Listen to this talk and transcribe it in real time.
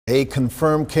A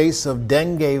confirmed case of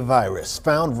dengue virus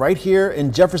found right here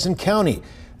in Jefferson County.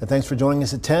 And thanks for joining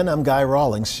us at 10. I'm Guy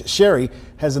Rawlings. Sherry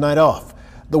has the night off.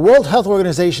 The World Health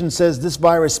Organization says this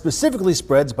virus specifically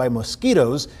spreads by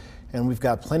mosquitoes, and we've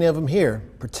got plenty of them here,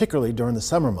 particularly during the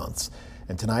summer months.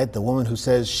 And tonight, the woman who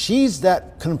says she's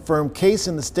that confirmed case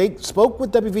in the state spoke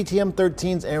with WVTM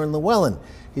 13's Aaron Llewellyn.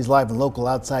 He's live and local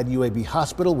outside UAB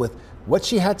Hospital with what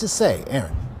she had to say.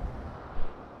 Aaron.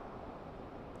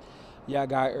 Yeah,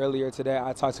 Guy, earlier today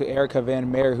I talked to Erica Van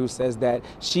Meer, who says that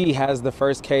she has the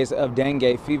first case of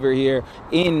dengue fever here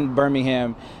in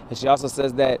Birmingham. And she also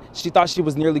says that she thought she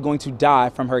was nearly going to die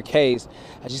from her case.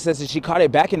 And she says that she caught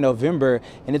it back in November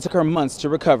and it took her months to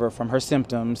recover from her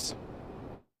symptoms.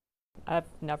 I've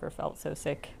never felt so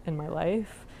sick in my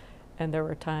life, and there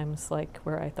were times like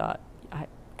where I thought I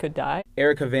could die.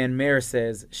 Erica Van Meer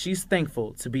says she's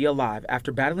thankful to be alive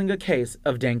after battling a case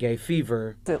of dengue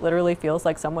fever. It literally feels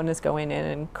like someone is going in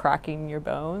and cracking your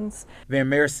bones. Van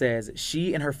Meer says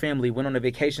she and her family went on a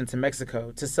vacation to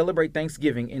Mexico to celebrate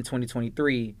Thanksgiving in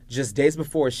 2023. Just days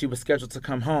before she was scheduled to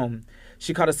come home,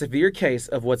 she caught a severe case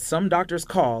of what some doctors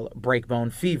call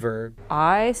breakbone fever.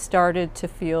 I started to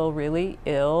feel really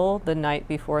ill the night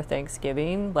before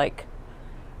Thanksgiving, like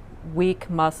weak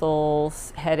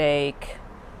muscles, headache,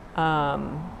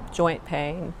 joint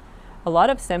pain, a lot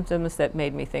of symptoms that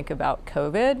made me think about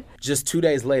COVID. Just 2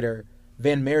 days later,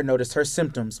 Van Meer noticed her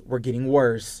symptoms were getting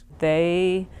worse.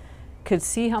 They could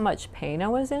see how much pain I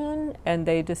was in, and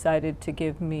they decided to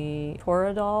give me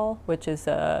Toradol, which is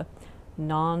a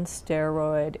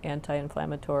non-steroid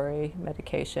anti-inflammatory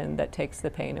medication that takes the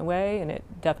pain away, and it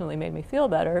definitely made me feel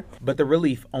better. But the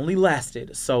relief only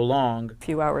lasted so long. A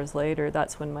few hours later,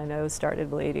 that's when my nose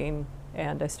started bleeding,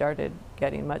 and I started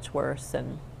getting much worse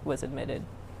and was admitted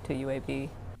to UAB.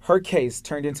 Her case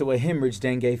turned into a hemorrhage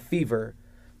dengue fever,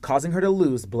 causing her to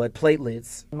lose blood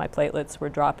platelets. My platelets were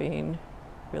dropping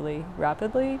really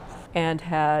rapidly and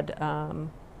had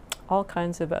all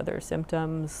kinds of other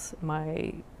symptoms.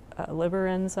 My liver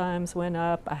enzymes went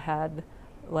up. I had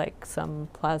like some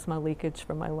plasma leakage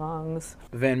from my lungs.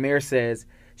 Van Meer says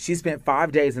she spent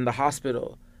 5 days in the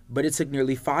hospital, but it took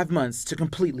nearly 5 months to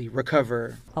completely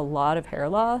recover. A lot of hair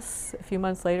loss. A few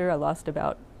months later, I lost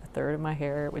about a third of my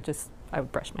hair, which is, I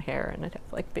would brush my hair and I'd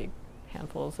have like big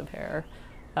handfuls of hair,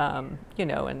 you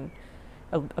know, and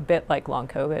a bit like long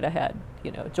COVID, I had,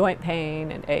 you know, joint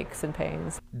pain and aches and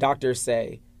pains. Doctors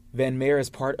say Van Meer is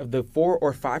part of the 4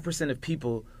 or 5% of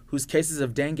people whose cases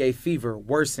of dengue fever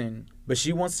worsen, but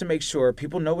she wants to make sure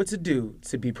people know what to do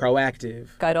to be proactive.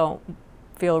 I don't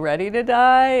feel ready to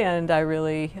die, and I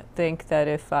really think that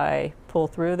if I pull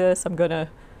through this, I'm going to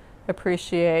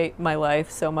appreciate my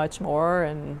life so much more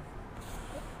and,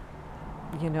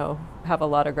 you know, have a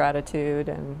lot of gratitude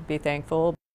and be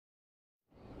thankful.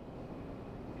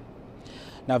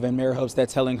 Now, Van Meer hopes that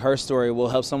telling her story will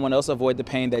help someone else avoid the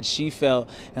pain that she felt,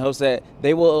 and hopes that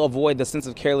they will avoid the sense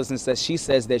of carelessness that she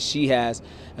says that she has.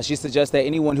 And she suggests that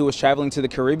anyone who is traveling to the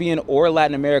Caribbean or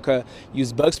Latin America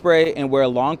use bug spray and wear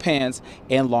long pants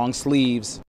and long sleeves.